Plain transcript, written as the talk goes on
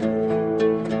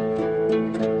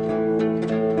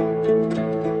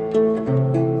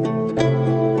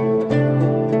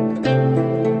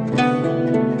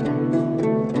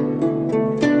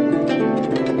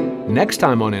Next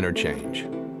time on Interchange,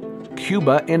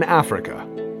 Cuba in Africa.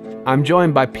 I'm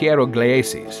joined by Piero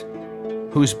Gleesis,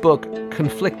 whose book,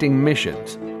 Conflicting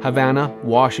Missions, Havana,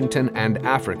 Washington, and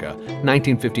Africa,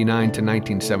 1959 to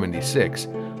 1976,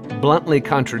 bluntly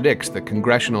contradicts the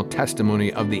congressional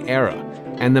testimony of the era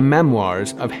and the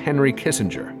memoirs of Henry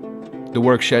Kissinger. The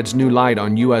work sheds new light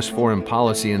on U.S. foreign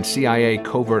policy and CIA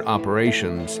covert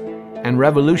operations and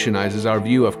revolutionizes our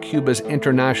view of Cuba's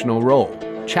international role,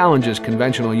 challenges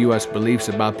conventional U.S. beliefs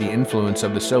about the influence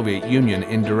of the Soviet Union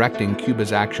in directing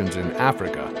Cuba's actions in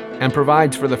Africa, and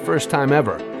provides for the first time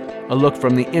ever a look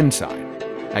from the inside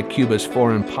at Cuba's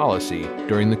foreign policy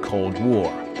during the Cold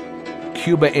War.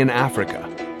 Cuba in Africa,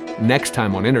 next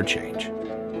time on Interchange,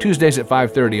 Tuesdays at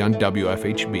 5:30 on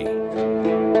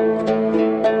WFHB.